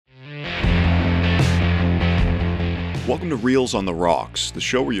Welcome to Reels on the Rocks, the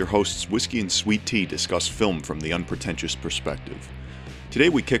show where your hosts Whiskey and Sweet Tea discuss film from the unpretentious perspective. Today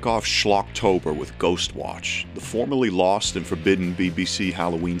we kick off Schlocktober with Ghost Watch, the formerly lost and forbidden BBC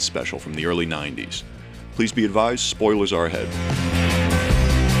Halloween special from the early 90s. Please be advised, spoilers are ahead.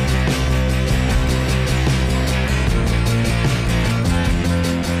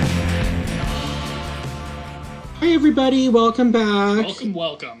 Hi everybody, welcome back.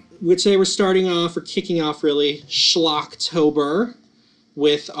 Welcome. Today we're starting off, or kicking off really, Schlocktober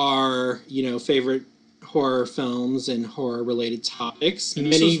with our, favorite horror films and horror-related topics.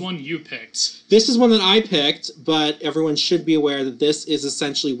 And this was one you picked. This is one that I picked, but everyone should be aware that this is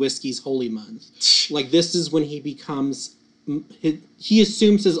essentially Whiskey's holy month. Like, this is when he becomes, he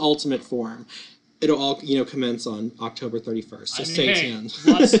assumes his ultimate form. It'll all, commence on October 31st, so stay tuned.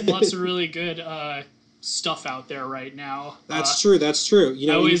 lots of really good stuff out there right now. That's true.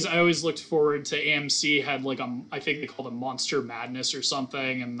 I always looked forward to AMC had I think they called it Monster Madness or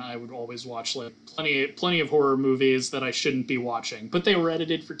something, and I would always watch plenty of horror movies that I shouldn't be watching, but they were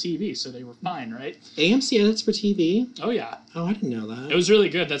edited for TV, so they were fine, right? AMC edits for TV? Oh yeah. Oh, I didn't know that. It was really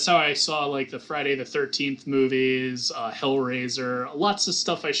good. That's how I saw the Friday the 13th movies, Hellraiser, lots of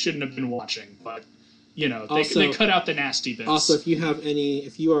stuff I shouldn't have been watching, but they cut out the nasty bits. Also,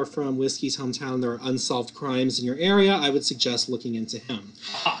 if you are from Whiskey's hometown, there are unsolved crimes in your area, I would suggest looking into him.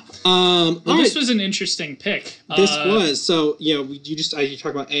 This was an interesting pick. This was. So, you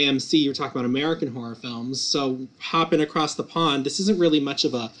talk about AMC, you're talking about American horror films. So, hopping across the pond, this isn't really much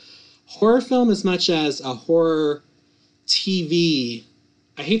of a horror film as much as a horror TV.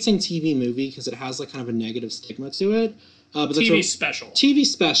 I hate saying TV movie because it has kind of a negative stigma to it. But TV special. TV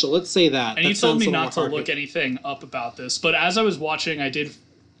special, let's say that. And you told me not to look anything up about this, but as I was watching, I did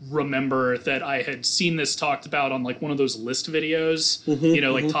remember that I had seen this talked about on one of those list videos,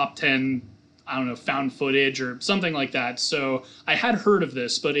 top 10, I don't know, found footage or something like that. So I had heard of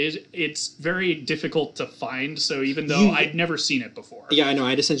this, but it's very difficult to find. So even though I'd never seen it before. Yeah, I know.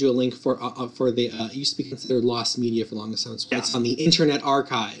 I had to send you a link for the, it used to be considered lost media for the longest time. It's on the Internet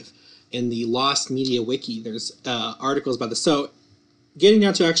Archive. In the Lost Media Wiki, there's articles about this. So, getting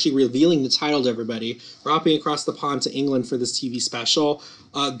down to actually revealing the title to everybody, we're hopping across the pond to England for this TV special.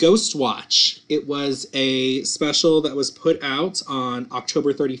 Ghost Watch. It was a special that was put out on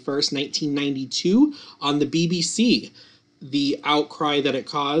October 31st, 1992 on the BBC. The outcry that it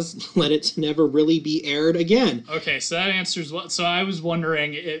caused led it to never really be aired again. Okay, so that answers what... So I was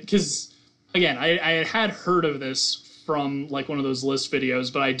wondering, because, again, I had heard of this from one of those list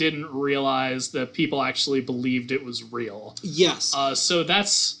videos, but I didn't realize that people actually believed it was real. Yes. So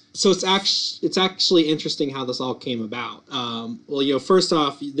it's actually interesting how this all came about. First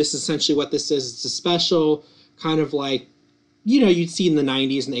off, this is essentially what this is. It's a special kind of you'd see in the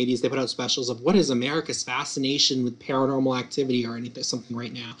 90s and 80s, they put out specials of what is America's fascination with paranormal activity or something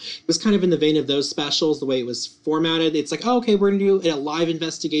right now. It was kind of in the vein of those specials, the way it was formatted. It's okay, we're going to do a live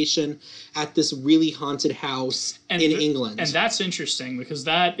investigation at this really haunted house in England. And that's interesting because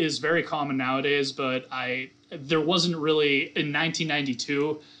that is very common nowadays, but there wasn't really, in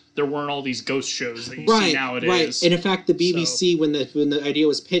 1992, there weren't all these ghost shows that you see nowadays. Right. And in fact, the BBC, when the idea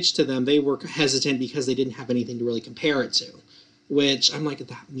was pitched to them, they were hesitant because they didn't have anything to really compare it to. Which I'm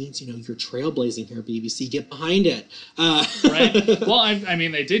that means, you're trailblazing here, BBC. Get behind it. Right. Well, I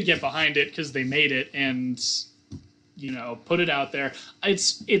mean, they did get behind it because they made it and, put it out there.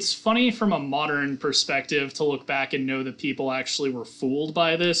 It's funny from a modern perspective to look back and know that people actually were fooled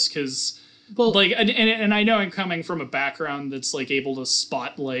by this because... Well, and I know I'm coming from a background that's able to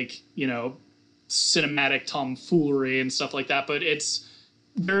spot cinematic tomfoolery and stuff like that, but it's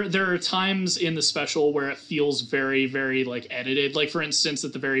there are times in the special where it feels very, very edited. For instance,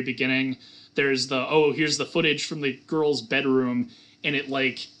 at the very beginning, there's here's the footage from the girl's bedroom, and it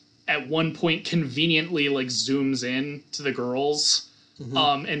at one point conveniently zooms in to the girls,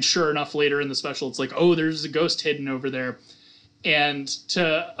 and sure enough, later in the special, it's there's a ghost hidden over there. And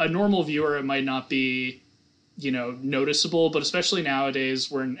to a normal viewer, it might not be, noticeable, but especially nowadays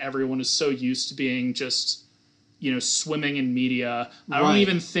when everyone is so used to being just, swimming in media. I don't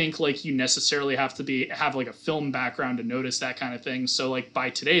even think you necessarily have to have a film background to notice that kind of thing. So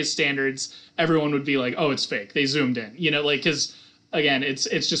by today's standards, everyone would be oh, it's fake. They zoomed in, because again, it's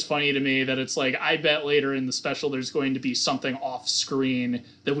just funny to me that it's I bet later in the special there's going to be something off screen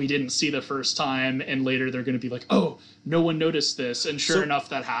that we didn't see the first time, and later they're going to be oh, no one noticed this, and sure enough,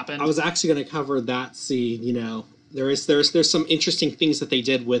 that happened. I was actually going to cover that scene. There's some interesting things that they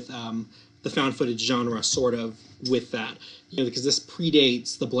did with the found footage genre sort of with that. Because this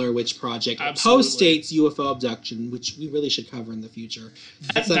predates the Blair Witch Project. Absolutely. Post-dates UFO abduction, which we really should cover in the future.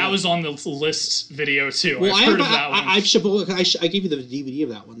 That was on the list video too. Well, I've heard of that one. I gave you the DVD of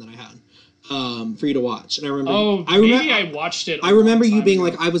that one that I had for you to watch. And I remember... I watched it I remember you being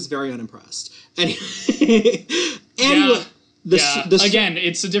like, I was very unimpressed. Anyway... Again,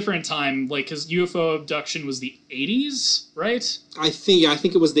 it's a different time, like, because UFO abduction was the 80s, right? I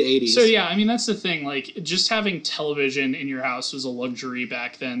think it was the 80s. So, yeah, I mean, that's the thing. Like, just having television in your house was a luxury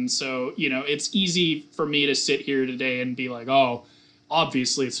back then. So, it's easy for me to sit here today and be like, oh,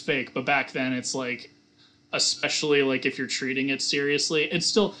 obviously it's fake. But back then, it's like, especially, like, if you're treating it seriously, it's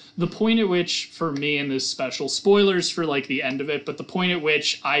still the point at which, for me in this special, spoilers for, like, the end of it, but the point at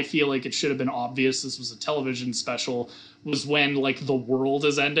which I feel like it should have been obvious this was a television special was when, like, the world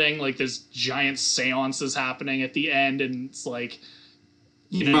is ending, like, this giant seance is happening at the end, and it's like,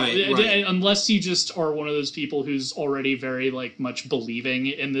 right. Unless you just are one of those people who's already very, like, much believing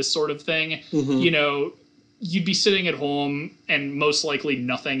in this sort of thing, you'd be sitting at home and most likely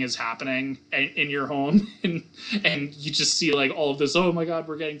nothing is happening in your home, and you just see, like, all of this, oh my god,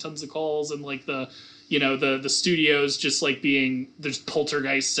 we're getting tons of calls, and, like, the studios just, like, there's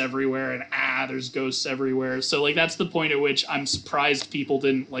poltergeists everywhere, and there's ghosts everywhere. So, like, that's the point at which I'm surprised people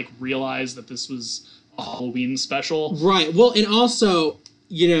didn't, like, realize that this was a Halloween special. Right. Well, and also,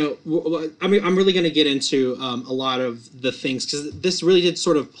 I mean, I'm really going to get into a lot of the things, because this really did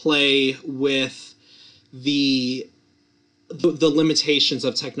sort of play with the limitations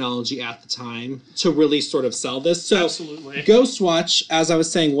of technology at the time to really sort of sell this. So absolutely. Ghostwatch, as I was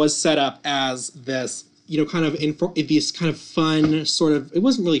saying, was set up as this, kind of this kind of fun sort of, it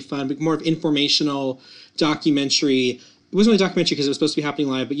wasn't really fun, but more of informational documentary. It wasn't really a documentary because it was supposed to be happening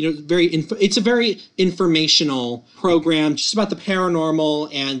live, but it's a very informational program just about the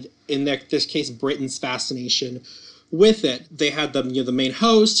paranormal and, in this case, Britain's fascination with it. They had the main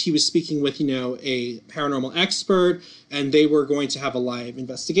host. He was speaking with a paranormal expert, and they were going to have a live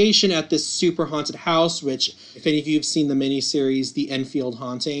investigation at this super haunted house. Which, if any of you have seen the miniseries The Enfield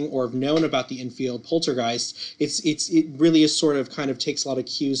Haunting or have known about the Enfield Poltergeist, it really is sort of kind of takes a lot of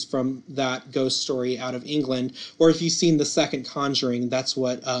cues from that ghost story out of England. Or if you've seen the second Conjuring, that's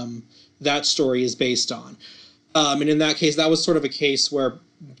what that story is based on. And in that case, that was sort of a case where,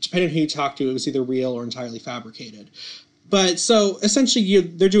 depending on who you talk to, it was either real or entirely fabricated. But so essentially,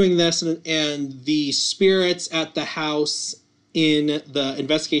 they're doing this, and the spirits at the house in the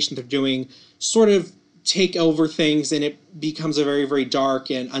investigation they're doing sort of take over things, and it becomes a very, very dark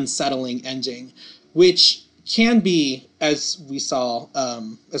and unsettling ending, which can be, as we saw,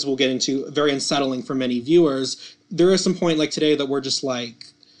 as we'll get into, very unsettling for many viewers. There is some point, like today, that we're just like,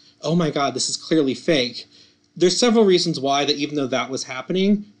 oh my god, this is clearly fake. There's several reasons why that even though that was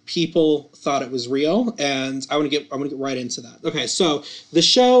happening, people thought it was real, and I want to get right into that. Okay, so the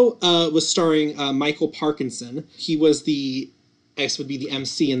show was starring Michael Parkinson. He was would be the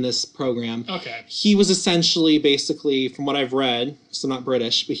MC in this program. Okay. He was essentially, basically, from what I've read, so not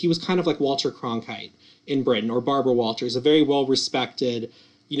British, but he was kind of like Walter Cronkite in Britain, or Barbara Walters, a very well-respected,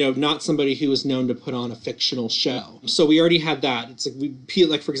 not somebody who was known to put on a fictional show. So we already had that. It's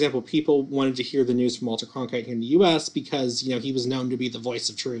like, for example, people wanted to hear the news from Walter Cronkite here in the U.S. because, he was known to be the voice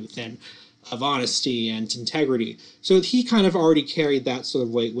of truth and of honesty and integrity. So he kind of already carried that sort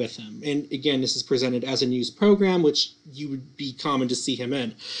of weight with him. And again, this is presented as a news program, which you would be common to see him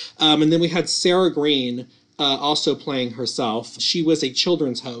in. And then we had Sarah Green also playing herself. She was a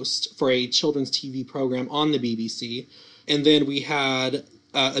children's host for a children's TV program on the BBC. And then we had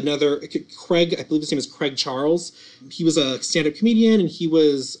another, Craig, I believe his name is Craig Charles. He was a stand-up comedian, and he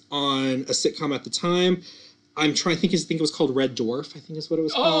was on a sitcom at the time. I'm trying to think, it was called Red Dwarf, I think is what it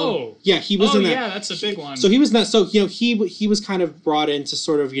was called. Oh! Yeah, he was in that. Yeah, that's a big one. So he was not, so, he was kind of brought in to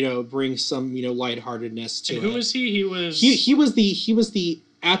sort of, bring some, lightheartedness to it. And who was he? He was the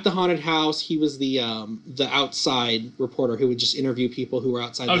at the haunted house, he was the outside reporter who would just interview people who were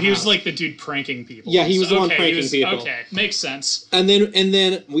outside the house. Oh, he was like the dude pranking people. Yeah, he was the one pranking people. Okay, makes sense. And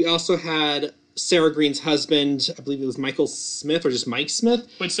then we also had Sarah Green's husband, I believe it was Michael Smith, or just Mike Smith.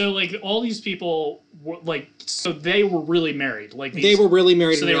 But so, like, all these people were, like, so they were really married. Like, they were really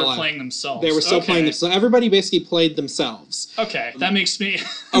married in real life. So they were life. playing themselves. They were still playing themselves. So everybody basically played themselves. Okay, that makes me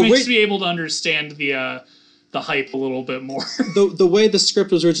makes me able to understand the hype a little bit more. The way the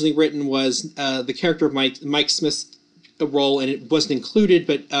script was originally written was the character of Mike Smith's role, and it wasn't included,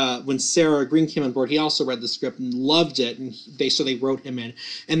 but when Sarah Green came on board, he also read the script and loved it, and they wrote him in,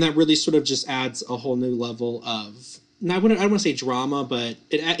 and that really sort of just adds a whole new level of, I don't want to say drama, but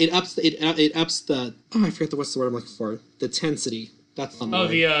it ups the I forget what's the word I'm looking for, the tensity. That's the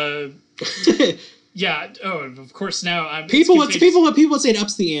word. Yeah. Oh, of course. Now people would say it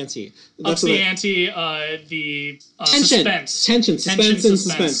ups the ante. Ups the ante. The tension, suspense. suspense, and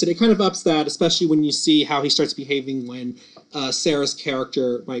suspense. And it kind of ups that, especially when you see how he starts behaving when Sarah's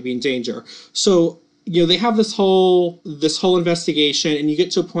character might be in danger. So they have this whole investigation, and you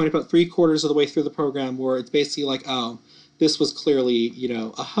get to a point about 3/4 of the way through the program where it's basically like, oh, this was clearly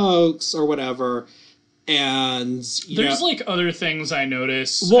a hoax or whatever. And there's like other things I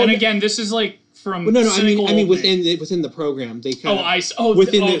noticed. Well, and again, this is like. From I mean within the program they kind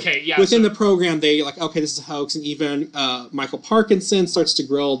within the program they like, okay, this is a hoax, and even Michael Parkinson starts to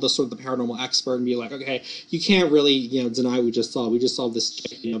grill the sort of the paranormal expert and be like, okay, you can't really deny what we just saw this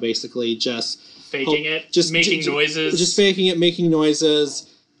chick, basically just faking it, just making noises, just faking it, making noises.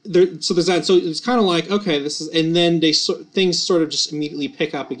 So there's that. So it's kind of like, okay, this is, and then things sort of just immediately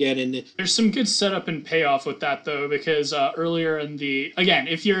pick up again. And there's some good setup and payoff with that though, because earlier in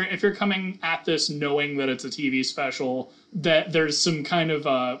if you're coming at this knowing that it's a TV special, that there's some kind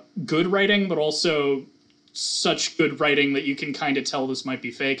of good writing, but also such good writing that you can kind of tell this might be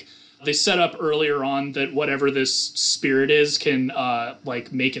fake. They set up earlier on that whatever this spirit is can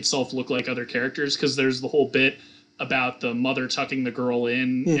like make itself look like other characters, because there's the whole bit about the mother tucking the girl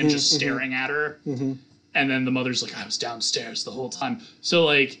in and just staring at her. And then the mother's like, I was downstairs the whole time. So,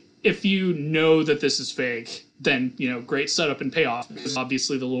 like, if you know that this is fake, then, great setup and payoff. Because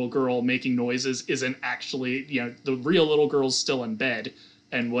obviously the little girl making noises isn't actually, the real little girl's still in bed.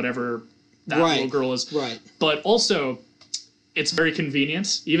 And whatever that little girl is. Right. But also, it's very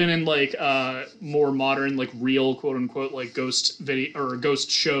convenient. Even in, like, more modern, like, real, quote-unquote, like, ghost video or ghost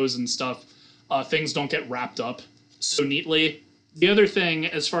shows and stuff, things don't get wrapped up so neatly. The other thing,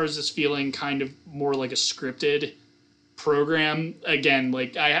 as far as this feeling kind of more like a scripted program, again,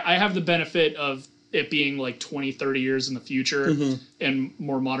 like I have the benefit of it being like 20, 30 years in the future and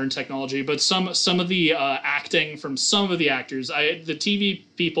more modern technology, but some of the acting from some of the actors, the TV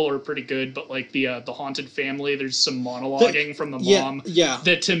people are pretty good, but like the haunted family, there's some monologuing from the mom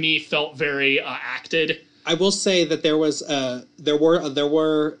that to me felt very acted. I will say that there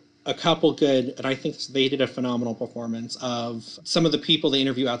were a couple good, and I think they did a phenomenal performance of some of the people they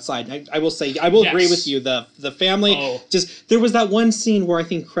interview outside. I will say, I will agree with you. The family, there was that one scene where I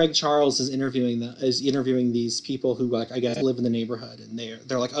think Craig Charles is interviewing these people who, like, I guess live in the neighborhood, and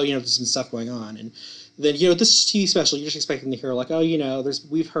they're like, oh, there's some stuff going on, and then this is TV special. You're just expecting to hear like, oh,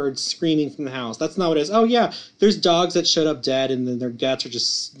 we've heard screaming from the house. That's not what it is. Oh yeah, there's dogs that showed up dead, and then their guts are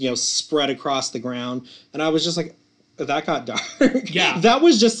just spread across the ground, and I was just like, that got dark. Yeah. That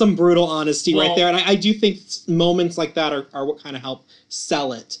was just some brutal honesty right there. And I do think moments like that are what kind of help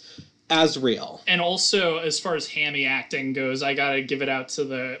sell it as real. And also, as far as hammy acting goes, I gotta give it out to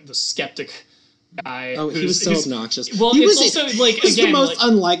the skeptic guy. Oh, he was so obnoxious. Well, he was the most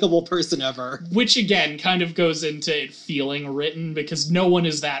unlikable person ever. Which, again, kind of goes into it feeling written, because no one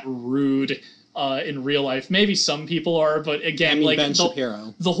is that rude in real life. Maybe some people are, but again, like Ben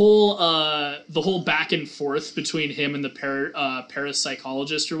Shapiro. The whole back and forth between him and the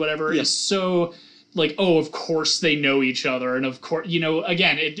parapsychologist or whatever is so like, oh, of course they know each other, and of course,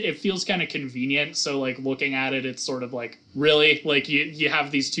 again, it feels kind of convenient. So like looking at it, it's sort of like, really, like you have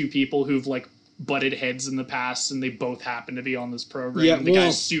these two people who've like butted heads in the past, and they both happen to be on this program. Yeah, the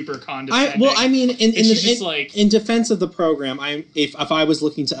guy's super condescending. In defense of the program, if I was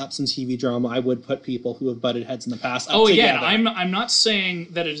looking to up some TV drama, I would put people who have butted heads in the past up together. I'm not saying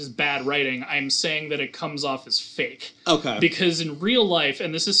that it is bad writing. I'm saying that it comes off as fake. Okay. Because in real life,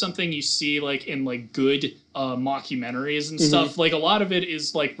 and this is something you see like in like good mockumentaries and stuff, like a lot of it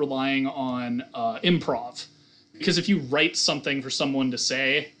is like relying on improv. Because if you write something for someone to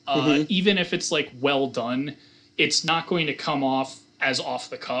say, even if it's like well done, it's not going to come off as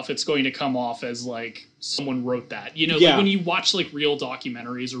off the cuff. It's going to come off as like someone wrote that. Like when you watch like real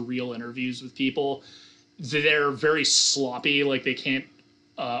documentaries or real interviews with people, they're very sloppy. Like they can't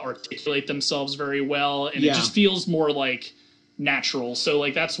articulate themselves very well, and it just feels more like natural. So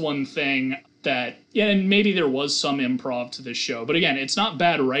like that's one thing that, and maybe there was some improv to this show, but again, it's not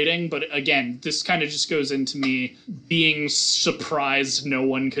bad writing. But again, this kind of just goes into me being surprised no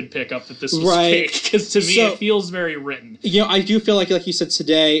one could pick up that this was fake, because to me it feels very written. I do feel like you said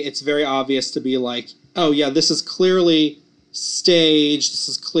today, it's very obvious to be like, oh yeah, this is clearly staged, this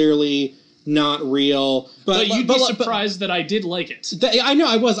is clearly not real. But you'd be surprised that I did like it. I know,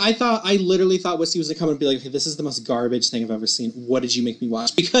 I was. I literally thought Whiskey was going to come and be like, okay, this is the most garbage thing I've ever seen. What did you make me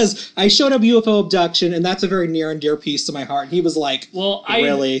watch? Because I showed up UFO Abduction, and that's a very near and dear piece to my heart. And he was like, well,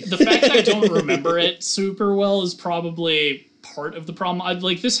 really? The fact I don't remember it super well is probably part of the problem.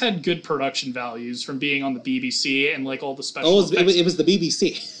 Like this had good production values from being on the BBC and like all the special. Oh, it was the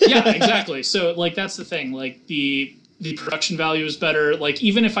BBC. Yeah, exactly. So like that's the thing. Like the production value is better. Like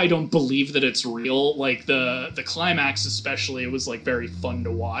even if I don't believe that it's real, like the climax especially, it was like very fun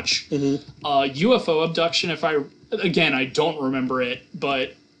to watch. UFO abduction. I don't remember it,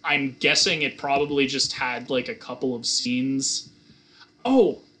 but I'm guessing it probably just had like a couple of scenes.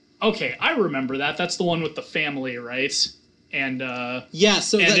 Oh, okay, I remember that. That's the one with the family, right? And yeah,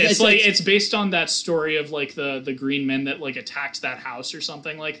 so and it's based on that story of like the green men that like attacked that house or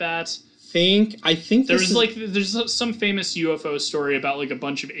something like that. I think there's some famous UFO story about like a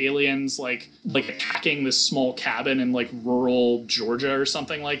bunch of aliens like attacking this small cabin in like rural Georgia or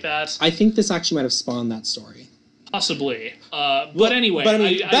something like that. I think this actually might have spawned that story. Possibly, but anyway, but I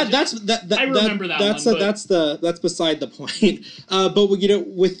mean, I remember that one. That's beside the point. But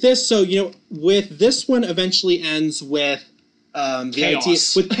with this, so with this one, eventually ends with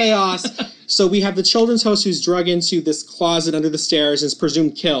chaos. With chaos. So we have the children's host who's drug into this closet under the stairs and is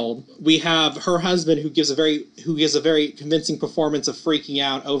presumed killed. We have her husband who gives a very convincing performance of freaking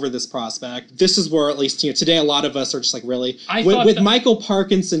out over this prospect. This is where at least today a lot of us are just like really with Michael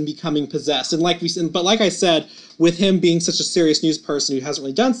Parkinson becoming possessed, and like I said, with him being such a serious news person who hasn't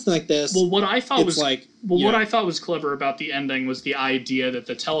really done something like this. Well, what I thought was clever about the ending was the idea that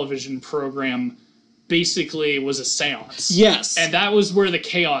the television program basically was a seance. Yes. And that was where the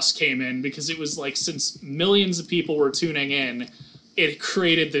chaos came in, because it was like, since millions of people were tuning in, it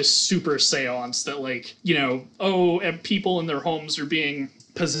created this super seance that like, and people in their homes are being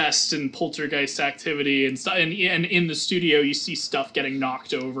possessed and poltergeist activity and stuff. And in the studio, you see stuff getting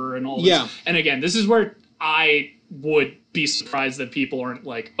knocked over and all this. Yeah. And again, this is where I would be surprised that people aren't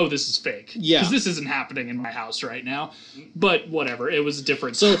like, oh, this is fake. Yeah. Because this isn't happening in my house right now. But whatever. It was a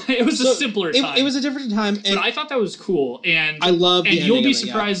different time. It was a simpler time. It was a different time. And but I thought that was cool. And I love the And you'll ending be of it,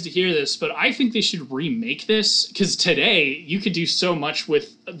 surprised to hear this, but I think they should remake this. Because today, you could do so much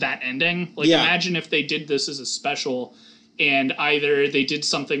with that ending. Like, imagine if they did this as a special, and either they did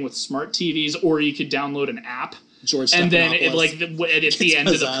something with smart TVs, or you could download an app. George and then Stephanopoulos at the end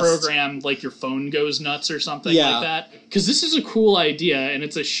of the program, like your phone goes nuts or something like that. Because this is a cool idea, and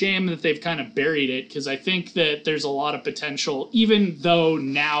it's a shame that they've kind of buried it, because I think that there's a lot of potential, even though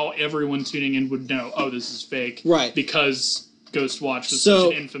now everyone tuning in would know, oh, this is fake. Right. Because Ghostwatch was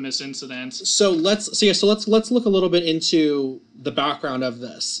such an infamous incident. So let's look a little bit into the background of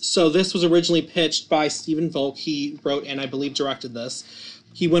this. So this was originally pitched by Stephen Volk. He wrote and I believe directed this.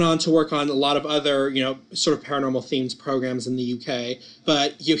 He went on to work on a lot of other, sort of paranormal themed programs in the UK.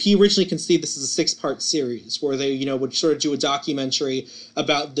 But he originally conceived this as a 6-part series where they, would sort of do a documentary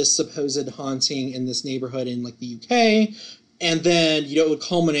about this supposed haunting in this neighborhood in like the UK. And then, it would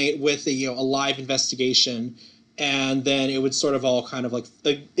culminate with a live investigation. And then it would sort of all kind of like,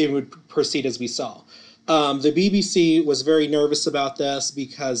 it would proceed as we saw. The BBC was very nervous about this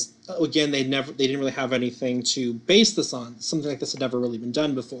because, again, they didn't really have anything to base this on. Something like this had never really been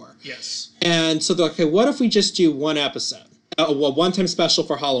done before. Yes. And so they're like, okay, what if we just do one episode, a one-time special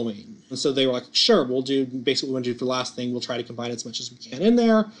for Halloween? And so they were like, sure, we'll do basically what we want to do for the last thing. We'll try to combine as much as we can in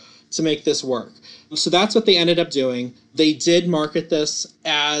there to make this work. So that's what they ended up doing. They did market this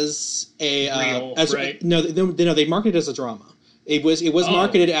as a right? No, they marketed it as a drama. It was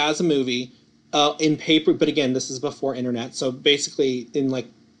marketed as a movie. In paper, but again, this is before internet, so basically in like,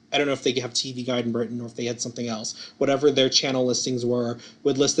 I don't know if they have TV Guide in Britain or if they had something else. Whatever their channel listings were,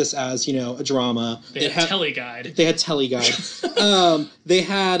 would list this as, a drama. They had Teleguide. They had Teleguide. They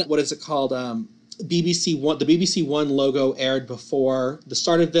had, what is it called? BBC One. The BBC One logo aired before the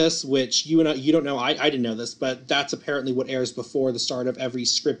start of this, which you don't know. I didn't know this, but that's apparently what airs before the start of every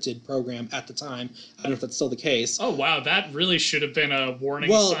scripted program at the time. I don't know if that's still the case. Oh wow, that really should have been a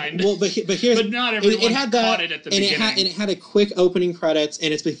warning sign. But not everyone caught it at the beginning. And it had a quick opening credits,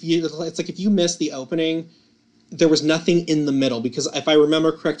 and it's like if you missed the opening, there was nothing in the middle, because if I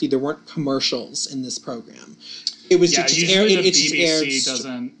remember correctly, there weren't commercials in this program. It was just aired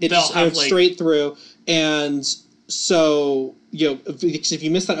straight through, and so if you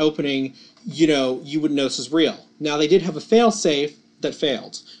missed that opening, you wouldn't know this was real. Now they did have a fail-safe that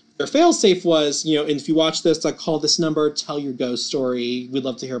failed. Their fail-safe was, and if you watch this, like, call this number, tell your ghost story. We'd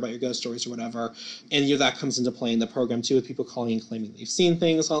love to hear about your ghost stories or whatever. And that comes into play in the program too, with people calling and claiming they've seen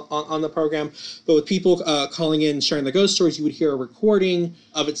things on the program. But with people calling in, sharing their ghost stories, you would hear a recording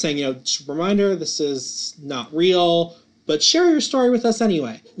of it saying, just a reminder, this is not real, but share your story with us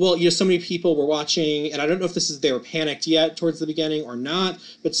anyway. Well, so many people were watching, and I don't know if they were panicked yet towards the beginning or not,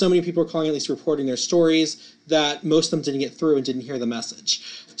 but so many people were calling, at least reporting their stories, that most of them didn't get through and didn't hear the message.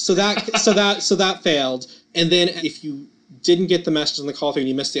 So that failed. And then if you didn't get the message on the call through and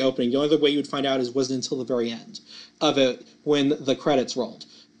you missed the opening, the only way you would find out wasn't until the very end of it when the credits rolled.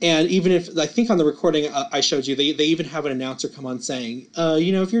 And even if, I think on the recording I showed you, they even have an announcer come on saying,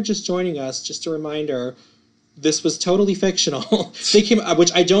 if you're just joining us, just a reminder, this was totally fictional. They came,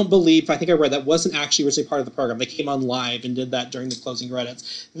 which I don't believe, I think I read, that wasn't actually originally part of the program. They came on live and did that during the closing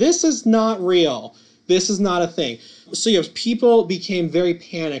credits. This is not real. This is not a thing. So people became very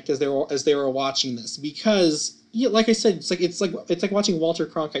panicked as they were watching this because, like I said, it's like watching Walter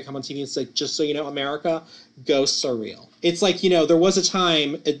Cronkite come on TV and say, just so you know, America, ghosts are real. It's like, there was a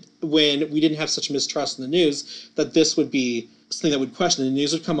time when we didn't have such mistrust in the news that this would be something that would question. The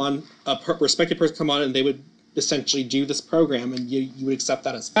news would come on, a respected person come on, and they would essentially do this program, and you would accept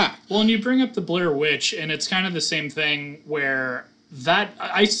that as fact. Well, and you bring up the Blair Witch, and it's kind of the same thing where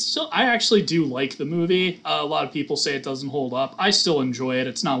I actually do like the movie. A lot of people say it doesn't hold up. I still enjoy it.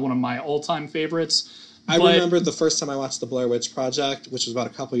 It's not one of my all-time favorites. I remember the first time I watched the Blair Witch Project, which was about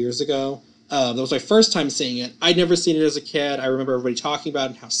a couple years ago. That was my first time seeing it. I'd never seen it as a kid. I remember everybody talking about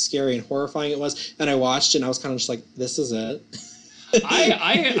it and how scary and horrifying it was. And I watched it, and I was kind of just like, this is it.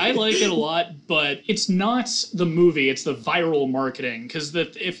 I like it a lot, but it's not the movie, it's the viral marketing. Because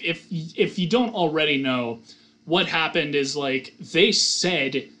if you don't already know, what happened is, like, they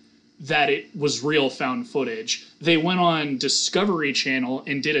said that it was real found footage. They went on Discovery Channel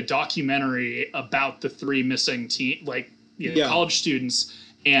and did a documentary about the 3 missing college students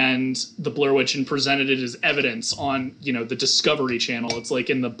and the Blair Witch, and presented it as evidence on, the Discovery Channel. It's like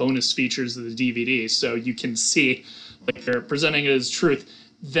in the bonus features of the DVD, so you can see, like, they're presenting it as truth.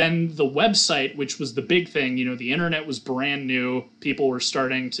 Then the website, which was the big thing, the internet was brand new. People were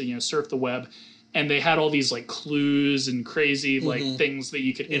starting to, surf the web. And they had all these, like, clues and crazy, like, things that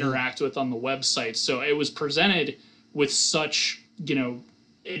you could interact with on the website. So it was presented with such,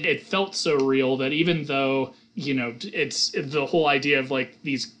 it felt so real that even though, it's the whole idea of, like,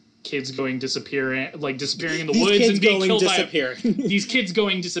 these kids disappearing in the woods and being killed by these kids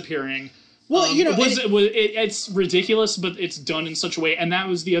going disappearing. Well, it's ridiculous, but it's done in such a way. And that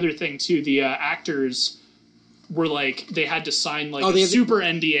was the other thing, too. The actors were, like, they had to sign, like, a super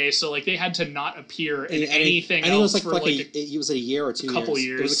NDA, so, like, they had to not appear in anything else for, like, it was a year or 2 years. A couple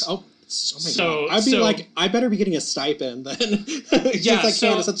years. It was like, God. I'd be like, I better be getting a stipend then. Yeah, I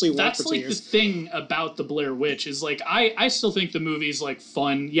can't essentially work that's, for 2 like, years. the thing about the Blair Witch is, like, I still think the movie's, like,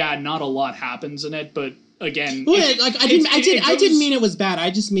 fun. Yeah, not a lot happens in it, but again, I didn't mean it was bad.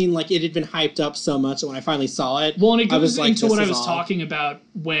 I just mean, like, it had been hyped up so much that when I finally saw it, well, and it goes like, into what I was talking about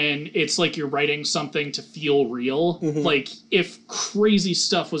when it's like you're writing something to feel real. Like, if crazy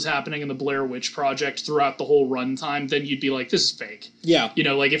stuff was happening in the Blair Witch Project throughout the whole runtime, then you'd be like, this is fake. Yeah.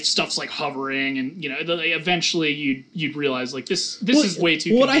 Like, if stuff's, like, hovering and, eventually you'd realize, like, this is way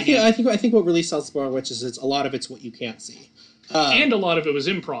too convenient. I think what really sells Blair Witch is a lot of it's what you can't see. And a lot of it was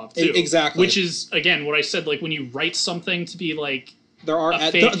improv, too. Exactly. Which is, again, what I said, like, when you write something to be, like, there are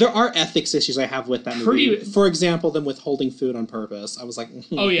ethics issues I have with that movie. For example, them withholding food on purpose. I was like,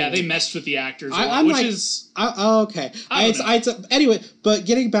 oh yeah, they messed with the actors. Okay. Anyway, but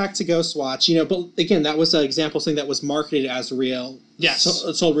getting back to Ghostwatch, but again, that was an example of something that was marketed as real. Yes,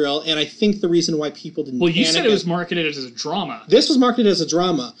 so real, and I think the reason why people didn't. Well, you said it was marketed as a drama. This was marketed as a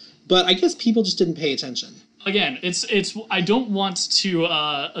drama, but I guess people just didn't pay attention. Again, it's. I don't want to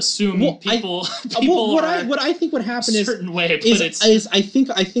assume people. What I think would happen is certain way, but I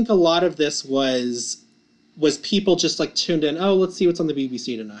think a lot of this was people just, like, tuned in. Oh, let's see what's on the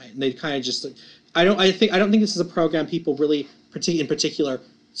BBC tonight, and they kind of just, like, I don't think this is a program people really in particular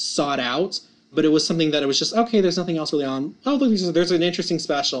sought out, but it was something that it was just, okay, there's nothing else really on. Oh, look, there's an interesting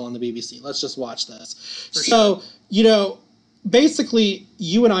special on the BBC. Let's just watch this. So basically,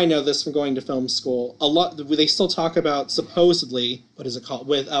 you and I know this from going to film school. A lot, they still talk about, supposedly, what is it called,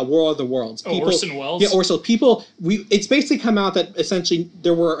 with War of the Worlds. Orson Welles? Yeah, it's basically come out that essentially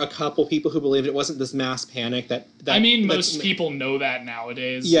there were a couple people who believed it wasn't this mass panic that most people know that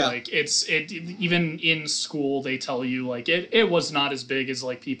nowadays. Yeah. Like, even in school, they tell you, like, it was not as big as,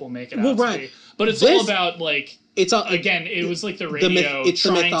 like, people make it out to be. But it's all about, like, it was like the radio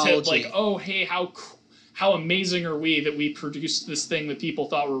trying to, like, oh, hey, how amazing are we that we produced this thing that people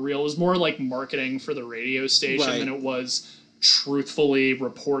thought were real. It was more like marketing for the radio station than it was truthfully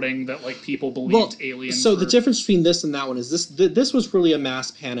reporting that, like, people believed aliens. So the difference between this and that one is this was really a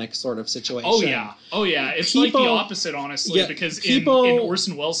mass panic sort of situation. Oh yeah. It's like the opposite, honestly, because in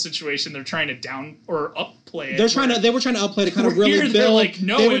Orson Welles' situation, they're trying to down or upplay it. They were trying to upplay to kind of really build. Like,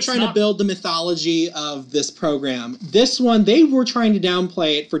 no, they were trying to build the mythology of this program. This one, they were trying to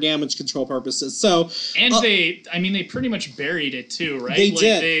downplay it for damage control purposes. So they pretty much buried it too, right? They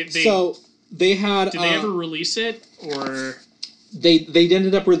did. They had. Did they ever release it, or? They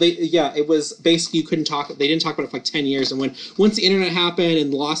ended up where it was basically you couldn't talk. They didn't talk about it for like 10 years, and once the internet happened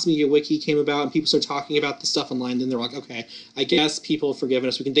and the Lost Media Wiki came about and people started talking about the stuff online, then they're like, okay, I guess people have forgiven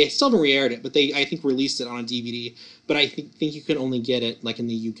us. They still haven't re-aired it, but I think released it on a DVD. But I think you can only get it like in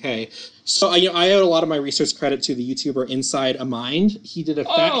the UK. So I owe a lot of my research credit to the YouTuber Inside a Mind. He did a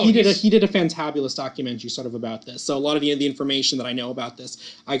fantabulous documentary sort of about this. So a lot of the information that I know about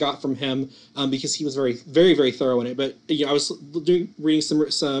this I got from him because he was very very very thorough in it. But I was reading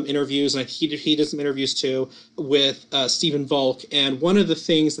some interviews, and he did some interviews too with Stephen Volk. And one of the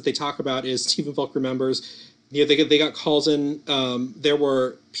things that they talk about is Stephen Volk remembers. They got calls in. There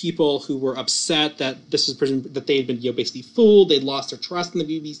were people who were upset that that they had been basically fooled. They'd lost their trust in the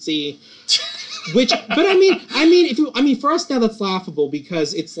BBC. For us now that's laughable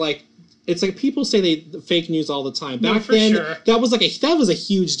because it's like people say fake news all the time. Back then, sure. that was a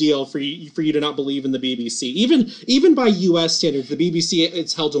huge deal for you to not believe in the BBC. Even by U.S. standards, the BBC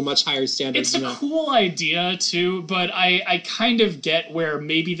it's held to a much higher standard. It's a cool idea too, but I kind of get where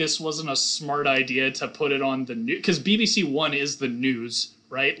maybe this wasn't a smart idea to put it on the news because BBC One is the news.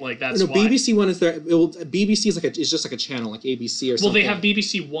 Right, like that's why. BBC One is there. BBC is just like a channel, like ABC or something. Well, they have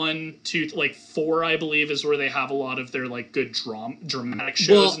BBC 1, 2, 4, I believe, is where they have a lot of their like good dramatic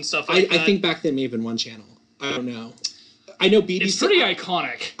shows and stuff like that. I think back then may have been one channel. I don't know. I know BBC. It's pretty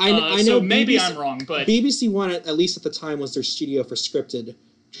iconic. I know. So maybe I'm wrong, but BBC One, at least at the time, was their studio for scripted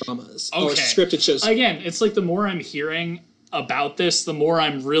dramas or scripted shows. Again, it's like the more I'm hearing about this, the more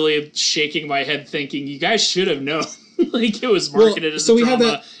I'm really shaking my head, thinking you guys should have known. Like it was marketed as a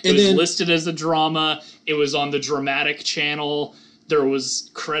drama. It was listed as a drama. It was on the Dramatic Channel. There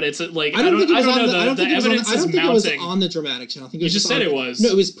was credits. Like I don't know. The evidence is mounting. It was on the Dramatic Channel. I think you just said it was. No,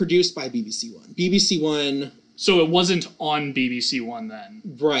 it was produced by BBC One. BBC One. So it wasn't on BBC One then.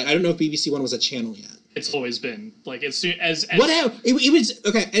 Right. I don't know if BBC One was a channel yet. It's always been like as whatever. It was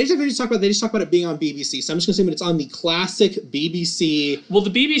okay. Anytime they talk about it being on BBC, so I'm just gonna assume it's on the classic BBC. Well, the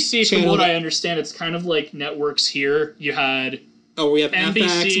BBC, from what I understand, it's kind of like networks here. You had we have NBC,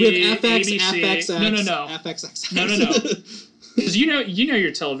 FX, we have FX, ABC. FXX, No, FXX. No. Because you know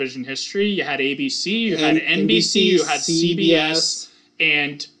your television history. You had ABC, you had NBC, you had CBS,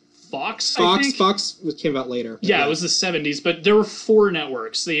 and Fox, I think? Fox came out later. Yeah, it was the 70s, but there were 4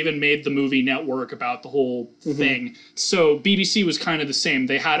 networks. They even made the movie Network about the whole thing. So BBC was kind of the same.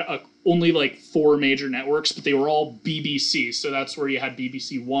 They had only 4 major networks, but they were all BBC. So that's where you had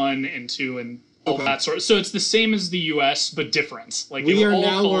BBC 1 and 2 and all that sort of. So it's the same as the US, but different. We are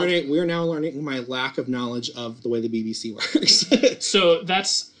now learning my lack of knowledge of the way the BBC works. So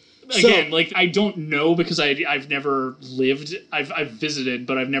that's. Again, I don't know because I've never lived. I've visited,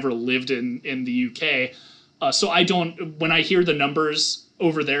 but I've never lived in the UK. So I don't. When I hear the numbers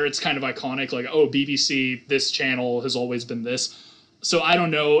over there, it's kind of iconic. Like, oh, BBC, this channel has always been this. So I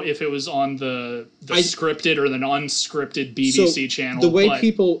don't know if it was on the scripted or the non-scripted BBC channel. The way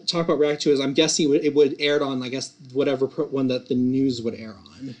people talk about React to is, I'm guessing it would aired on, I guess, whatever one that the news would air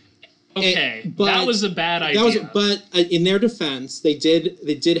on. Okay, that was a bad idea. But in their defense, they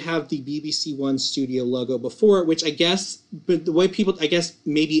did have the BBC One studio logo before, which I guess, but the way people, I guess,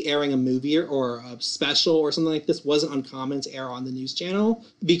 maybe airing a movie or a special or something like this wasn't uncommon to air on the news channel,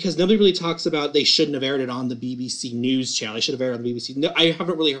 because nobody really talks about they shouldn't have aired it on the BBC News channel. They should have aired it on the BBC. No, I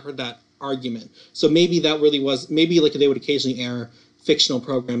haven't really heard that argument. So maybe that really was, maybe they would occasionally air fictional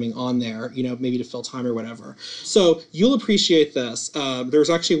programming on there, maybe to fill time or whatever. So you'll appreciate this. There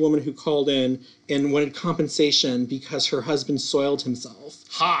was actually a woman who called in and wanted compensation because her husband soiled himself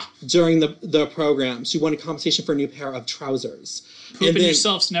during the program. She wanted compensation for a new pair of trousers. Pooping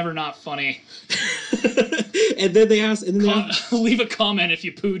yourself's never not funny. And then they asked, leave a comment if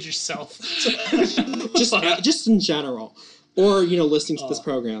you pooed yourself. just in general. Or, listening to this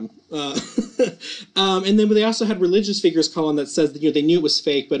program. And then they also had religious figures call on that says that, they knew it was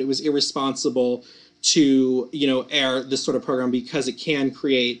fake, but it was irresponsible to, air this sort of program because it can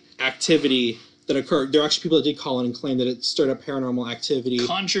create activity that occurred. There are actually people that did call in and claim that it stirred up paranormal activity.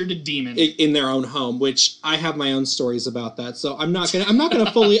 Conjured a demon. In their own home, which I have my own stories about that. So I'm not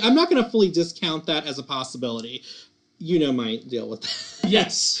gonna fully discount that as a possibility. My deal with that.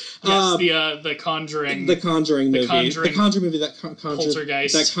 Yes, the Conjuring. The Conjuring movie. The Conjuring movie that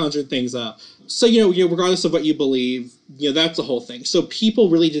conjured things up. So, regardless of what you believe, that's the whole thing. So people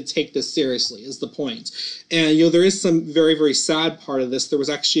really did take this seriously, is the point. And, there is some very, very sad part of this. There was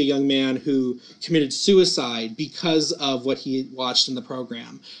actually a young man who committed suicide because of what he watched in the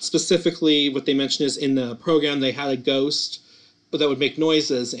program. Specifically, what they mentioned is in the program, they had a ghost that would make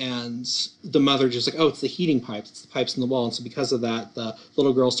noises, and the mother just like, oh, it's the heating pipes, it's the pipes in the wall. And so because of that, the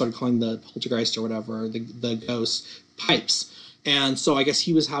little girl started calling the poltergeist or whatever, the ghost, pipes. And so I guess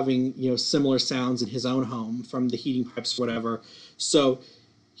he was having, similar sounds in his own home from the heating pipes or whatever. So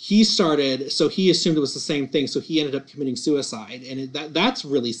he assumed it was the same thing, so he ended up committing suicide, and that's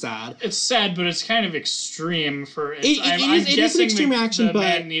really sad. It's sad, but it's kind of extreme for. It is an extreme action, the but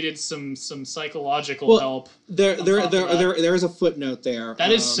man needed some psychological help. There is a footnote there.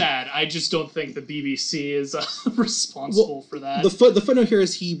 That is sad. I just don't think the BBC is responsible for that. The footnote here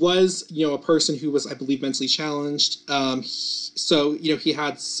is he was, a person who was, I believe, mentally challenged. So he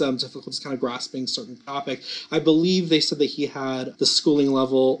had some difficulties kind of grasping certain topic. I believe they said that he had the schooling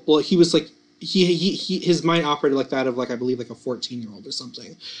level. Well, he was like his mind operated like that of I believe a 14-year-old or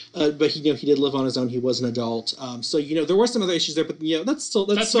something. But he did live on his own. He was an adult. So there were some other issues there, but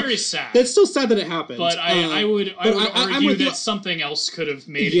that's very sad. That's still sad that it happened. But I would argue that something else could have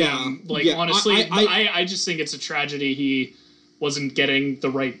made him honestly. I just think it's a tragedy he wasn't getting the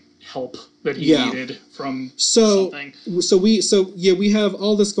right help that he needed from something. So we have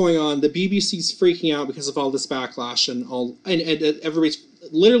all this going on. The BBC's freaking out because of all this backlash and everybody's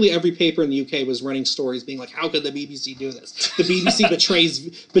literally every paper in the UK was running stories being like, how could the BBC do this? The BBC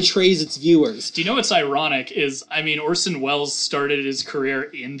betrays its viewers. Do you know what's ironic is, Orson Welles started his career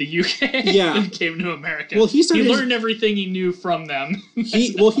in the UK and came to America. Well, he learned everything he knew from them.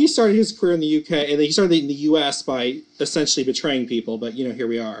 He started his career in the UK, and then he started in the US by essentially betraying people, but here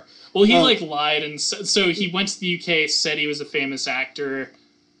we are. Well, he lied, and so he went to the UK, said he was a famous actor,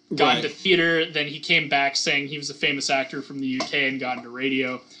 got into theater, then he came back saying he was a famous actor from the UK and got into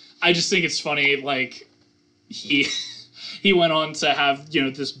radio. I just think it's funny, he went on to have,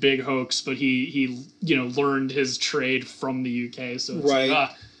 this big hoax, but he learned his trade from the UK, so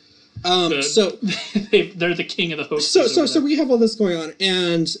it's they're the king of the hoaxes. So we have all this going on,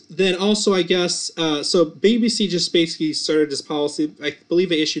 and then also I guess so BBC just basically started this policy. I believe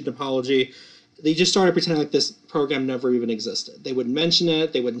they issued an apology. They just started pretending like this program never even existed. They wouldn't mention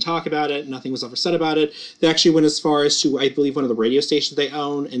it. They wouldn't talk about it. Nothing was ever said about it. They actually went as far as to, I believe, one of the radio stations they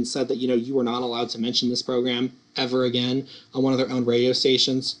own and said that, you were not allowed to mention this program ever again on one of their own radio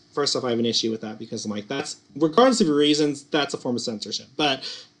stations. First off, I have an issue with that because I'm like, that's, regardless of your reasons, that's a form of censorship. But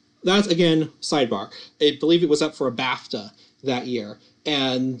that's, again, sidebar. I believe it was up for a BAFTA that year.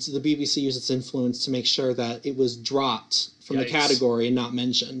 And the BBC used its influence to make sure that it was dropped from the category and not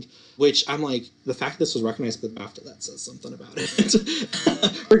mentioned. Which I'm like, the fact that this was recognized by the BAFTA, that says something about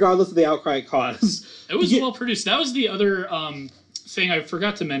it. Regardless of the outcry it caused. It was well produced. That was the other thing I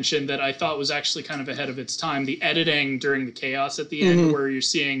forgot to mention that I thought was actually kind of ahead of its time. The editing during the chaos at the end, where you're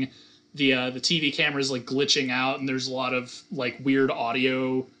seeing the TV cameras glitching out, and there's a lot of weird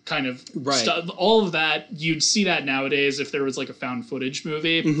audio kind of stuff. All of that, you'd see that nowadays if there was a found footage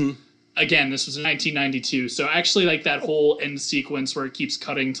movie. Again, this was in 1992, so actually that whole end sequence where it keeps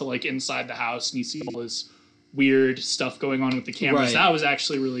cutting to inside the house and you see all this weird stuff going on with the cameras, that was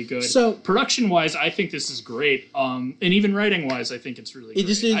actually really good. So production wise, I think this is great. And even writing wise, I think it's really great. It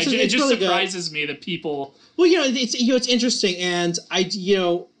just really surprises me that people. Well, it's interesting, and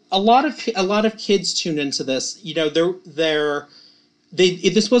a lot of kids tuned into this.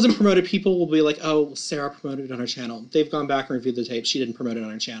 If this wasn't promoted, people will be like, oh, Sarah promoted it on her channel. They've gone back and reviewed the tape. She didn't promote it on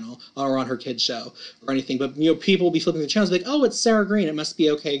her channel or on her kid's show or anything. But, people will be flipping the channels like, oh, it's Sarah Green. It must be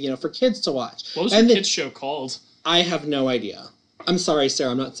okay, for kids to watch. What was her kid's show called? I have no idea. I'm sorry,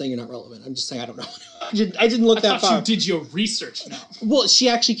 Sarah. I'm not saying you're not relevant. I'm just saying I don't know. I didn't look that far. You did your research now. Well, she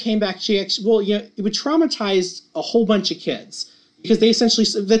actually came back. It would traumatize a whole bunch of kids. Because they essentially,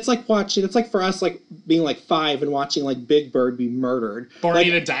 that's like for us, being 5 and watching Big Bird be murdered. Barney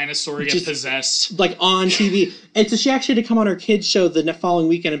the dinosaur get possessed. On TV. And so she actually had to come on her kids' show the following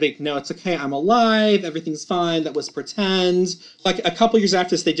weekend and be like, no, it's okay, I'm alive, everything's fine, that was pretend. A couple years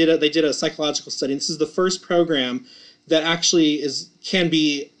after this, they did a psychological study. And this is the first program that actually can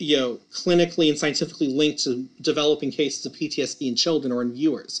be clinically and scientifically linked to developing cases of PTSD in children or in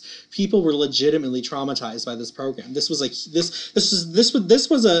viewers. People were legitimately traumatized by this program. This was this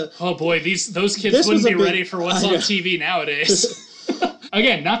was a oh boy, those kids wouldn't be ready for what's on TV nowadays.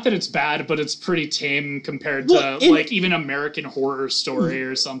 Again, not that it's bad, but it's pretty tame compared to even American Horror Story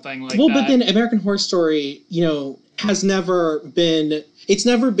or something like that. Well, but then American Horror Story, has never been. It's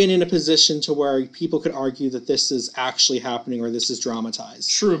never been in a position to where people could argue that this is actually happening or this is dramatized.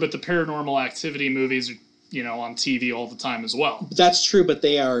 True, but the Paranormal Activity movies are on TV all the time as well. That's true, but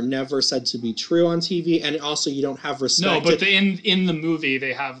they are never said to be true on TV, and also you don't have respect. No, but in the movie,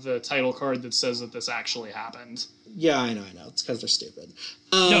 they have the title card that says that this actually happened. Yeah, I know. It's because they're stupid.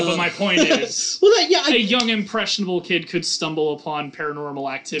 No, but my point is, a young impressionable kid could stumble upon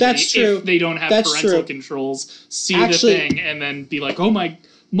Paranormal Activity That's true. if they don't have parental controls, see the thing, and then be like, "Oh my,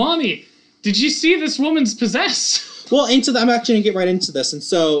 mommy, did you see this woman's possessed?" Well, I'm actually going to get right into this, and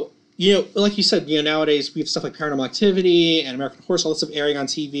so. Like you said, nowadays we have stuff like Paranormal Activity and American Horror, all this stuff airing on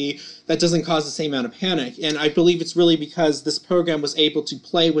TV that doesn't cause the same amount of panic. And I believe it's really because this program was able to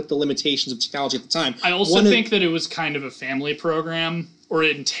play with the limitations of technology at the time. I also think that it was kind of a family program, or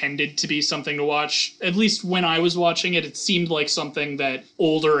it intended to be something to watch. At least when I was watching it, it seemed like something that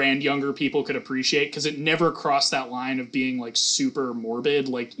older and younger people could appreciate, because it never crossed that line of being like super morbid.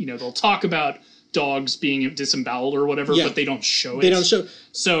 Like, they'll talk about dogs being disemboweled or whatever, but they don't show it. They don't show.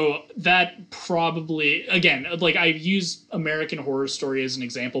 So that probably, again, like I use American Horror Story as an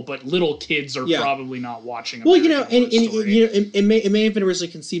example, but little kids are probably not watching American Horror Story. It may have been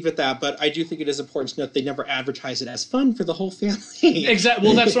originally conceived at that, but I do think it is important to note they never advertise it as fun for the whole family. Exactly.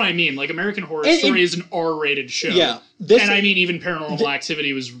 Well, that's what I mean. Like American Horror Story is an R-rated show. Yeah. I mean, even Paranormal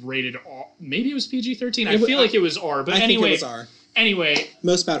Activity was rated R. Maybe it was PG-13. I feel like it was R, but anyway. Think it was R. Anyway,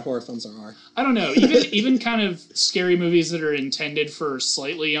 most bad horror films are R. I don't know. Even kind of scary movies that are intended for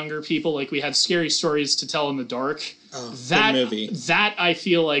slightly younger people, like we had Scary Stories to Tell in the Dark. Oh, that movie. That I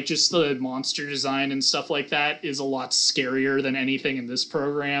feel like just the monster design and stuff like that is a lot scarier than anything in this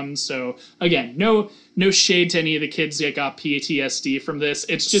program. So again, no shade to any of the kids that got PTSD from this.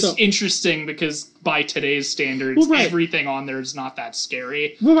 It's just interesting because by today's standards, everything on there is not that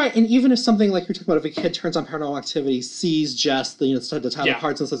scary. Well, right, and even if something like you're talking about, if a kid turns on Paranormal Activity, sees just the title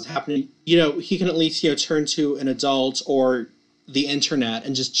cards and stuff that's happening, he can at least turn to an adult or the internet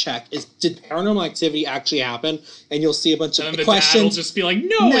and just check, did Paranormal Activity actually happen? And you'll see a bunch of questions. Dad will just be like,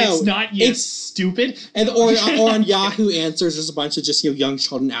 no, it's not, you stupid. And or on Yahoo Answers, there's a bunch of just young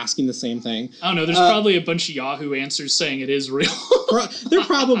children asking the same thing. I don't know. There's probably a bunch of Yahoo Answers saying it is real. There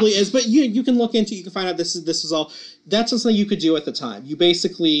probably is, but you can look into it. You can find out this is all. That's something you could do at the time. You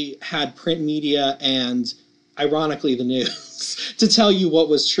basically had print media and, ironically, the news to tell you what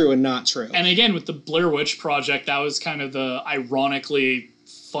was true and not true. And again, with the Blair Witch Project, that was kind of the ironically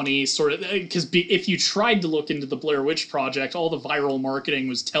funny sort of, because if you tried to look into the Blair Witch Project, all the viral marketing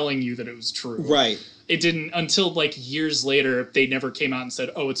was telling you that it was true. Right. It didn't, until like years later, they never came out and said,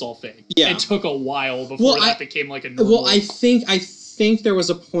 oh, it's all fake. Yeah. It took a while before that became like a normal... Well, I think there was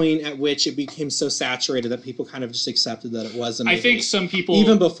a point at which it became so saturated that people kind of just accepted that it was a movie. I think some people...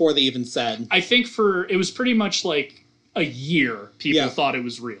 Even before they even said... I think it was pretty much like a year people thought it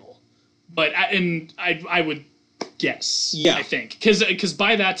was real. But, and I would guess, I think. Because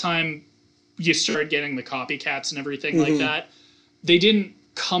by that time, you started getting the copycats and everything like that. They didn't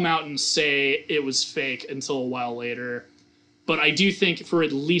come out and say it was fake until a while later. But I do think for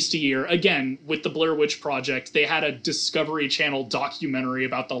at least a year, again, with the Blair Witch Project, they had a Discovery Channel documentary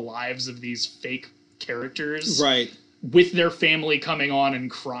about the lives of these fake characters. Right. With their family coming on and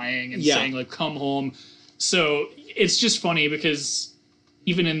crying and saying, like, come home. So it's just funny because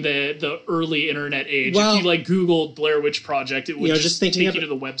even in the early internet age, if you, like, Googled Blair Witch Project, it would just take you to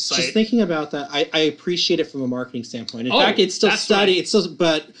the website. Just thinking about that, I appreciate it from a marketing standpoint. In fact, it's still studied.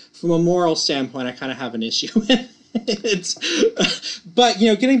 But from a moral standpoint, I kind of have an issue with it. But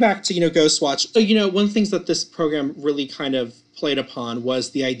getting back to Ghostwatch, so one of the things that this program really kind of played upon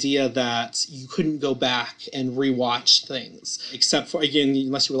was the idea that you couldn't go back and rewatch things, except for, again,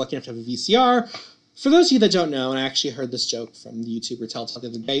 unless you were lucky enough to have a VCR. For those of you that don't know, and I actually heard this joke from the YouTuber Telltale the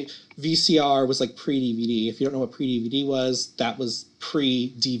other day, VCR was like pre-DVD. If you don't know what pre-DVD was, that was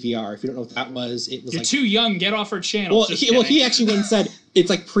pre-DVR. If you don't know what that was, it was You're too young, get off our channel. Well, he actually went and said,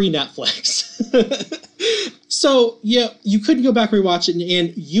 it's like pre-Netflix. So, you couldn't go back and rewatch it,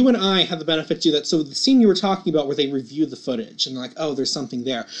 and you and I had the benefit to do that. So the scene you were talking about where they review the footage, and they're like, oh, there's something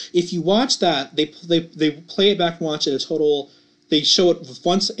there. If you watch that, they play it back and watch it they show it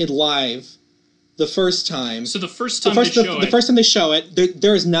once in live the first time. So the first time they show it,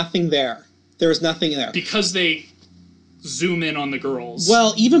 there is nothing there. There is nothing there. Because they zoom in on the girls.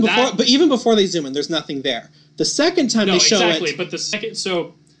 Well, even before they zoom in, there's nothing there. The second time they show it... but the second...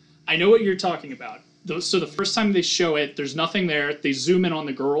 So, I know what you're talking about. So the first time they show it, there's nothing there. They zoom in on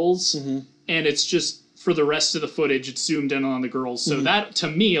the girls, and it's just, for the rest of the footage, it's zoomed in on the girls. So that, to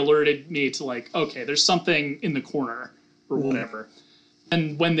me, alerted me to, like, okay, there's something in the corner, or whatever.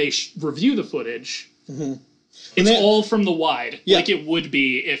 And when they review the footage, it's all from the wide, like it would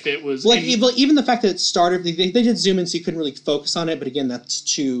be if it was... Even the fact that it started, they did zoom in so you couldn't really focus on it, but again, that's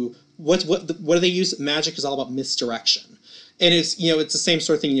to what do they use? Magic is all about misdirection. And it's, it's the same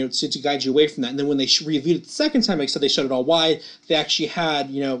sort of thing, to guide you away from that. And then when they reviewed it the second time, like I said, they showed it all wide. They actually had,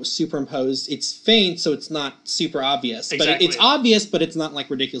 superimposed. It's faint, so it's not super obvious. Exactly. But it's obvious, but it's not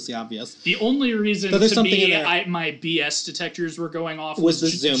like ridiculously obvious. The only reason to me my BS detectors were going off was the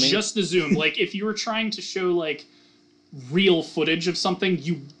zooming. Just the zoom. Like if you were trying to show like real footage of something,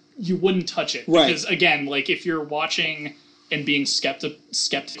 you wouldn't touch it. Right. Because again, like if you're watching and being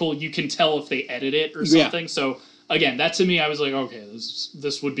skeptical, you can tell if they edit it or something. Yeah. So again, that to me, I was like, okay,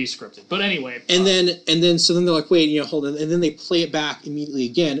 this would be scripted. But anyway. And then so then they're like, wait, hold on. And then they play it back immediately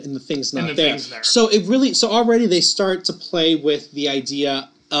again, and the thing's not there. So already they start to play with the idea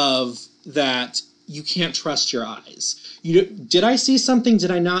of that you can't trust your eyes. Did I see something?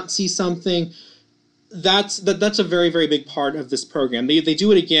 Did I not see something? That's a very, very big part of this program. They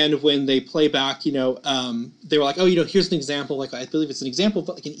do it again when they play back, they were like, oh, here's an example, like I believe it's an example of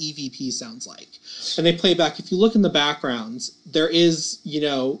what like an EVP sounds like. And they play back. If you look in the backgrounds, there is,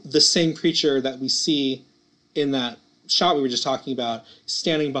 the same creature that we see in that shot we were just talking about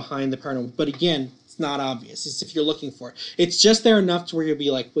standing behind the paranormal. But again, it's not obvious. It's if you're looking for it. It's just there enough to where you'll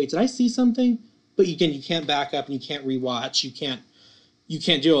be like, wait, did I see something? But again, you can't back up and you can't rewatch. You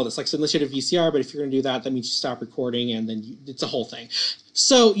can't do all this. Like, so unless you had a VCR, but if you're going to do that, that means you stop recording, and then it's a whole thing.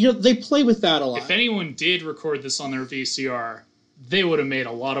 So, they play with that a lot. If anyone did record this on their VCR, they would have made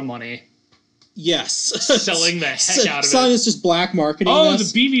a lot of money. Yes. Selling the heck out of it. Selling is just black marketing. Oh, the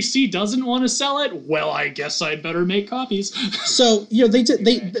BBC doesn't want to sell it? Well, I guess I'd better make copies. So, they did,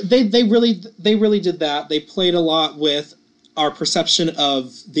 they really did that. They played a lot with our perception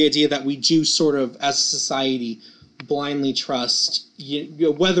of the idea that we do sort of, as a society, blindly trust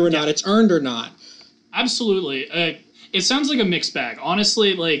whether or not it's earned or not. Absolutely. It sounds like a mixed bag.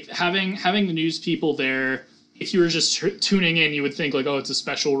 Honestly, like having the news people there, if you were just tuning in, you would think like, oh, it's a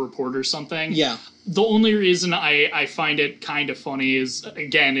special report or something. Yeah. The only reason I find it kind of funny is,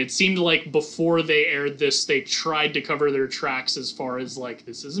 again, it seemed like before they aired this, they tried to cover their tracks as far as like,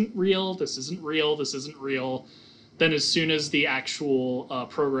 this isn't real, this isn't real, this isn't real. Then as soon as the actual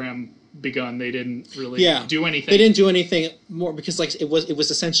program begun, they didn't really do anything. They didn't do anything more because like it was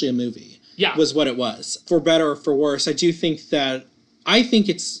essentially a movie. Yeah. Was what it was. For better or for worse, I do think that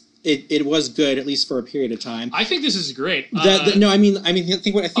it was good, at least for a period of time. I think this is great. I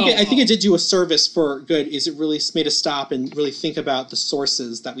think it did do a service for good. Is it really made us stop and really think about the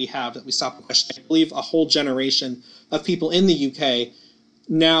sources that we have, that we stop and question. I believe a whole generation of people in the UK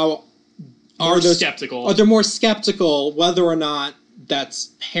now are skeptical. They're more skeptical, whether or not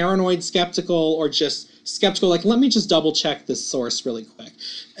that's paranoid skeptical or just skeptical. Like, let me just double check this source really quick.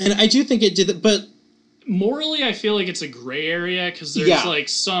 And I do think it did it, but morally, I feel like it's a gray area because there's like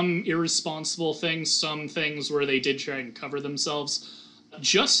some irresponsible things, some things where they did try and cover themselves.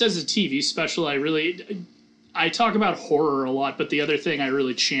 Just as a TV special, I talk about horror a lot, but the other thing I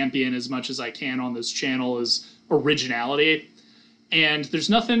really champion as much as I can on this channel is originality. And there's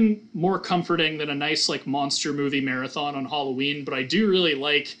nothing more comforting than a nice like monster movie marathon on Halloween, but I do really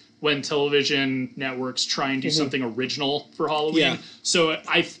like when television networks try and do something original for Halloween. Yeah. So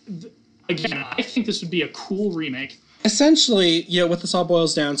I think this would be a cool remake. Essentially, what this all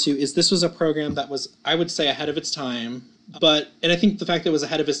boils down to is this was a program that was, I would say, ahead of its time. And I think the fact that it was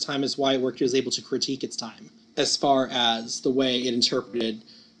ahead of its time is why it was able to critique its time as far as the way it interpreted,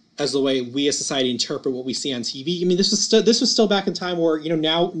 as the way we as society interpret what we see on TV. I mean, this was still back in time where,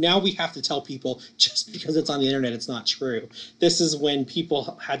 now we have to tell people just because it's on the internet, it's not true. This is when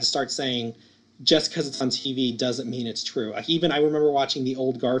people had to start saying, just because it's on TV doesn't mean it's true. Like, even I remember watching the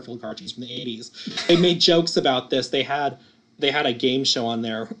old Garfield cartoons from the 80s. They made jokes about this. They had a game show on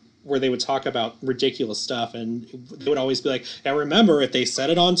there where they would talk about ridiculous stuff, and they would always be like, and remember, if they said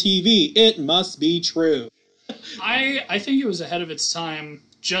it on TV, it must be true. I think it was ahead of its time.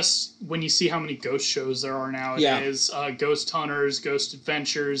 Just when you see how many ghost shows there are nowadays, Ghost Hunters, Ghost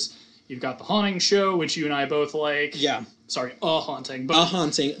Adventures, you've got The Haunting Show, which you and I both like. Yeah. Sorry, A Haunting. But A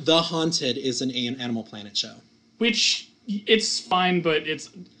Haunting. The Haunted is an Animal Planet show. Which, it's fine, but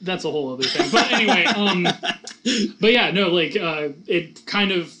that's a whole other thing. But anyway, but yeah, no, like, it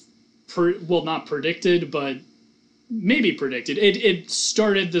kind of, not predicted, but maybe predicted. It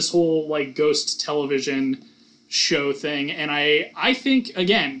started this whole, like, ghost television show thing, and I think,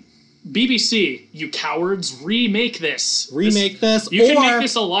 again, BBC, you cowards, remake this. You can make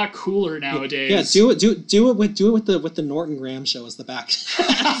this a lot cooler nowadays. Yeah, do it with the Norton Graham show as the back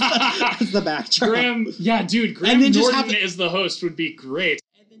as the backdrop. Graham Norton as the host would be great.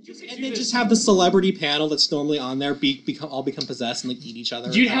 And then And then just have the celebrity panel that's normally on there all become possessed and like eat each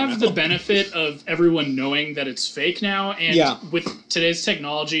other. You'd have the benefit of everyone knowing that it's fake now, and with today's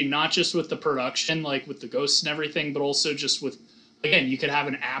technology, not just with the production, like with the ghosts and everything, but also just with, again, you could have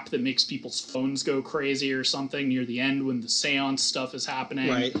an app that makes people's phones go crazy or something near the end when the seance stuff is happening.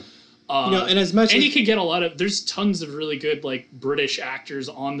 Right. And as much and you could get there's tons of really good like British actors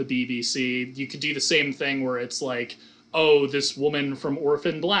on the BBC. You could do the same thing where it's like, oh, this woman from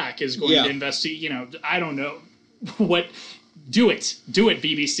Orphan Black is going to investigate, I don't know what. Do it,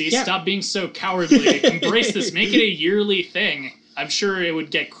 BBC. Yeah. Stop being so cowardly. Embrace this. Make it a yearly thing. I'm sure it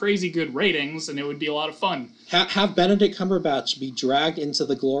would get crazy good ratings, and it would be a lot of fun. Have Benedict Cumberbatch be dragged into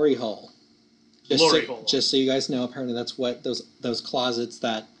the glory hole. Just so you guys know, apparently that's what those closets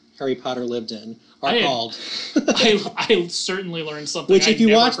that Harry Potter lived in are called. I certainly learned something. Which, if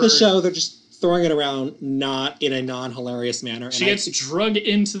you watch the show, they're just throwing it around not in a non-hilarious manner. She gets drugged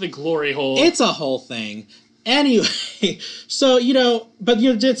into the glory hole. It's a whole thing. Anyway, so,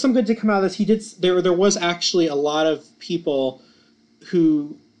 did some good to come out of this. There was actually a lot of people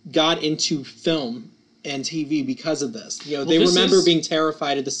who got into film and TV because of this. They remember being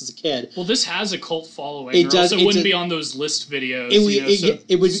terrified of this as a kid. Well, this has a cult following. It wouldn't be on those list videos.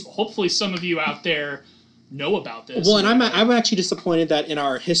 It would. Hopefully some of you out there know about this. Well, and I'm actually disappointed that in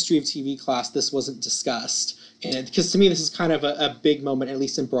our history of TV class this wasn't discussed, and because to me this is kind of a big moment, at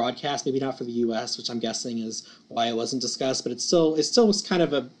least in broadcast. Maybe not for the U.S., which I'm guessing is why it wasn't discussed, but it still was kind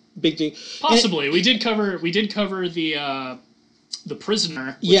of a big thing. Possibly, we did cover the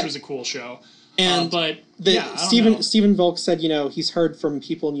Prisoner, which was a cool show. And Stephen Volk said, he's heard from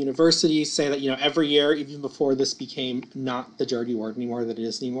people in universities say that, every year, even before this became not the dirty word anymore that it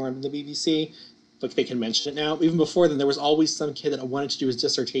is anymore in the BBC, like they can mention it now. Even before then, there was always some kid that wanted to do his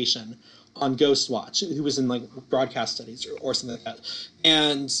dissertation on Ghostwatch, who was in like broadcast studies or something like that.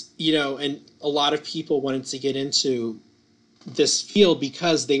 And, and a lot of people wanted to get into this field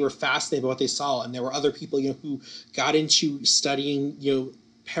because they were fascinated by what they saw. And there were other people, who got into studying,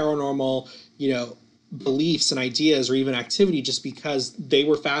 paranormal, beliefs and ideas or even activity just because they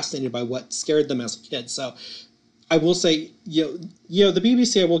were fascinated by what scared them as a kid. So I will say, the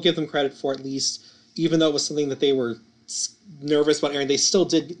BBC, I will give them credit for, at least, even though it was something that they were nervous about airing, they still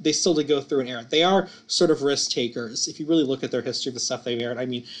did go through and air it. They are sort of risk takers. If you really look at their history of the stuff they've aired, I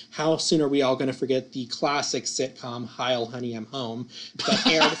mean, how soon are we all going to forget the classic sitcom Heil, Honey, I'm Home that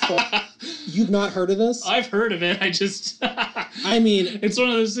aired for... You've not heard of this? I've heard of it. I just... I mean... It's one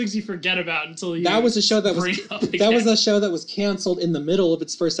of those things you forget about until you... That was a show that was canceled in the middle of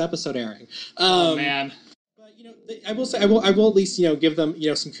its first episode airing. Oh, man. But, I will say, I will at least, give them,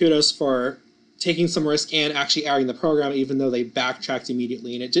 some kudos for taking some risk and actually airing the program, even though they backtracked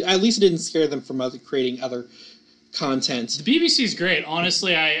immediately. And at least it didn't scare them from creating other content. The BBC's great.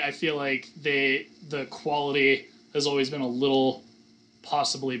 Honestly, I feel like the quality has always been a little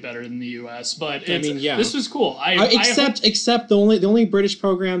possibly better than the US, but this was cool. Except the only British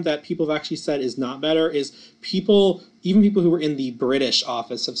program that people have actually said is not better is people who were in the British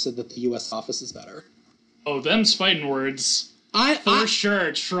office have said that the US office is better. Oh, them's fighting words. For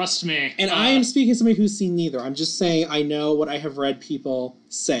sure, trust me. And I am speaking as somebody who's seen neither. I'm just saying I know what I have read people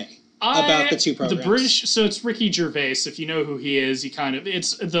say about the two programs. The British, so it's Ricky Gervais. If you know who he is,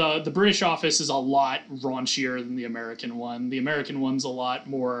 it's the British office is a lot raunchier than the American one. The American one's a lot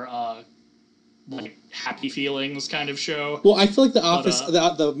more like happy feelings kind of show. Well, I feel like the office,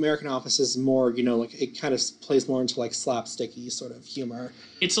 the American office is more, like it kind of plays more into like slapsticky sort of humor.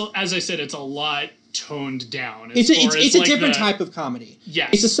 It's as I said, it's a lot toned down. It's a different type of comedy. Yes.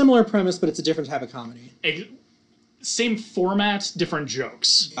 It's a similar premise, but it's a different type of comedy. Same format, different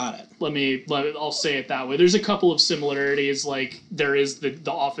jokes. Got it. I'll say it that way. There's a couple of similarities, like there is the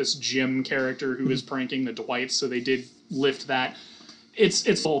Office Jim character who is pranking the Dwight, so they did lift that. It's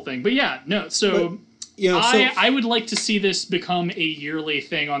the whole thing. But yeah, no, so... I would like to see this become a yearly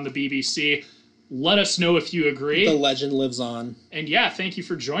thing on the BBC. Let us know if you agree. The legend lives on. And yeah, thank you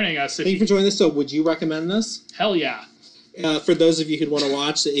for joining us. Thank you for joining us. So would you recommend this? Hell yeah. For those of you who want to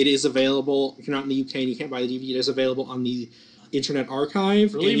watch, it is available. If you're not in the UK and you can't buy the DVD, it is available on the Internet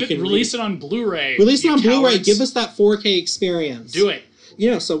Archive. Release it on Blu-ray. Release it on Blu-ray. Give us that 4K experience. Do it.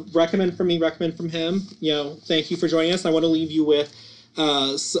 So recommend from me, recommend from him. Thank you for joining us. I want to leave you with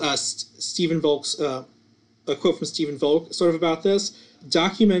Stephen Volk's a quote from Stephen Volk sort of about this.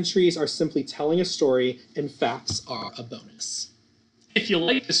 Documentaries are simply telling a story, and facts are a bonus. If you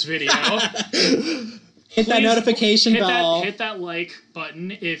like this video, Hit that notification bell. Hit that like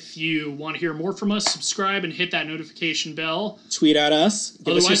button if you want to hear more from us. Subscribe and hit that notification bell. Tweet at us.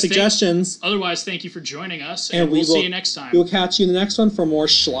 Give us your suggestions. Otherwise, thank you for joining us, and we'll see you next time. We'll catch you in the next one for more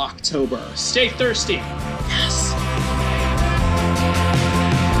Schlocktober. Stay thirsty. Yes.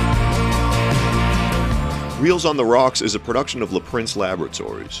 Reels on the Rocks is a production of La Prince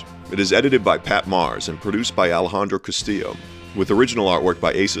Laboratories. It is edited by Pat Mars and produced by Alejandro Castillo, with original artwork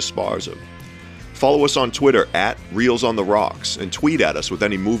by Asa Sparza. Follow us on Twitter @ReelsOnTheRocks and tweet at us with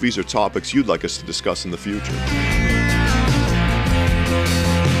any movies or topics you'd like us to discuss in the future.